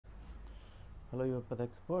Hello UiPath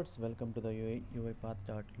experts, welcome to the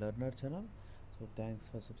UiPath.learner channel. So thanks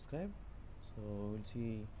for subscribe. So we'll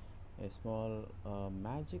see a small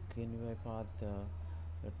magic in UiPath.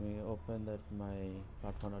 Let me open that my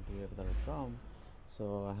platform.uipath.com.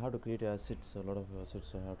 So I have to create assets, a lot of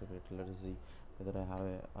assets I have to create. Let us see whether I have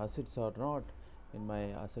assets or not in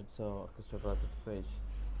my assets orchestrator asset page.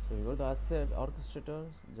 So you go to the asset orchestrator,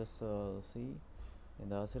 just see in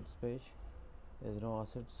the assets page there is no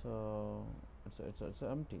assets, it's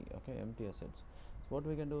empty, okay, empty assets. So what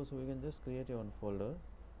we can do, so we can just create a one folder,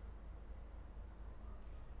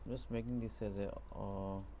 just making this as a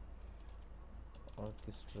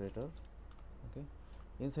orchestrator. Okay,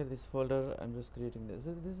 inside this folder I'm just creating this.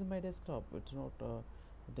 This is my desktop, it's not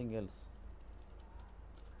nothing else.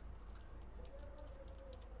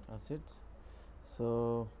 Assets.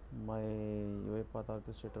 So my UiPath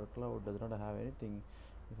orchestrator cloud does not have anything.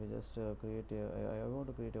 If I just create I want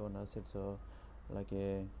to create one asset, so like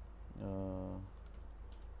a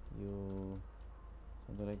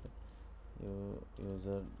something like that,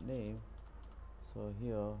 user name. So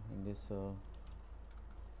here in this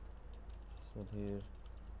Sudheer,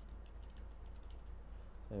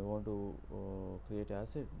 so I want to create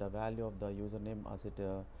asset. The value of the username asset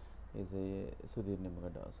is a Sudheer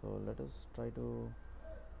Nimmagadda. So let us try to.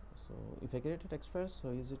 So if I create a text file, so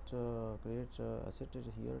is it create asset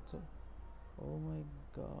here itself? Oh my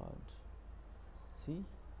god! See,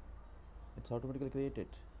 it's automatically created.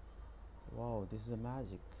 Wow, this is a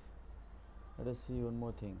magic. Let us see one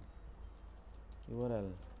more thing.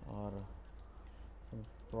 URL or some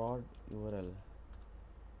prod URL,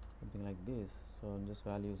 something like this. So just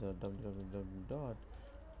values are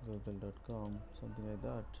www.google.com, something like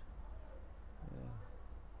that. Yeah.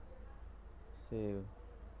 Save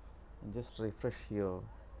and just refresh here.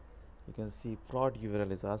 You can see prod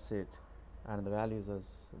URL is asset and the values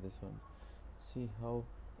as this one. See how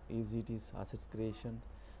easy it is, assets creation.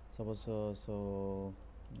 Suppose retry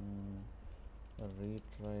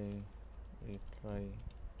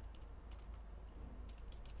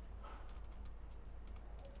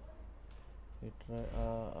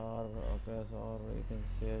or okay, so or you can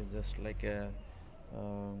say just like a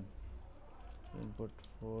um, input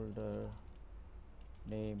folder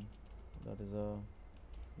name, that is a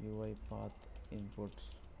UiPath inputs.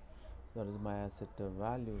 So that is my asset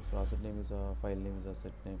value. So asset name is a file name is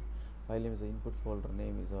asset name. File name is a input folder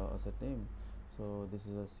name is a asset name. So this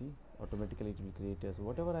is a C. Automatically it will create as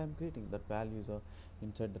whatever I am creating, that value is a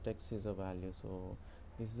inside the text is a value. So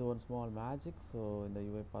this is one small magic. So in the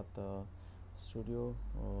UiPath studio,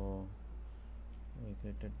 we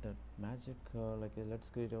created that magic. Like let's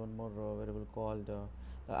create one more variable called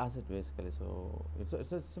asset basically. So it's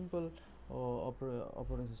a simple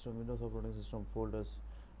operating system, Windows operating system folders.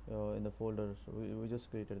 In the folders we just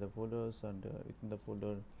created the folders, and within the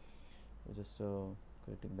folder we just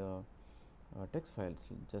creating the text files,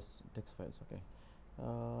 just text files. Okay,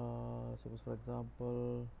 suppose for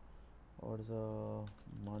example, what is a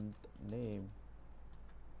month name,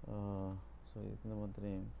 so in the month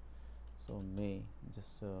name, so May,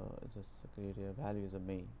 just create a value as a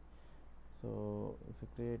May. So if you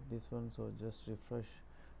create this one, so just refresh,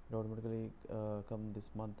 it automatically come this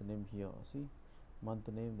month name here. See, month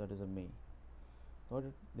name, that is a May. Got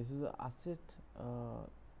it? This is a asset,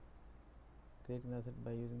 creating the asset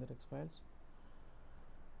by using the text files.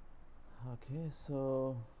 Okay,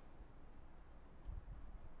 so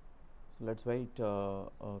let's wait.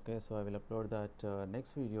 Okay, so I will upload that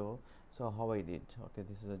next video. So how I did. Okay,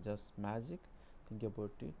 this is a just magic. Think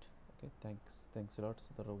about it. Okay, thanks a lot.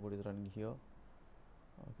 So the robot is running here.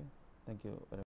 Okay, thank you very much.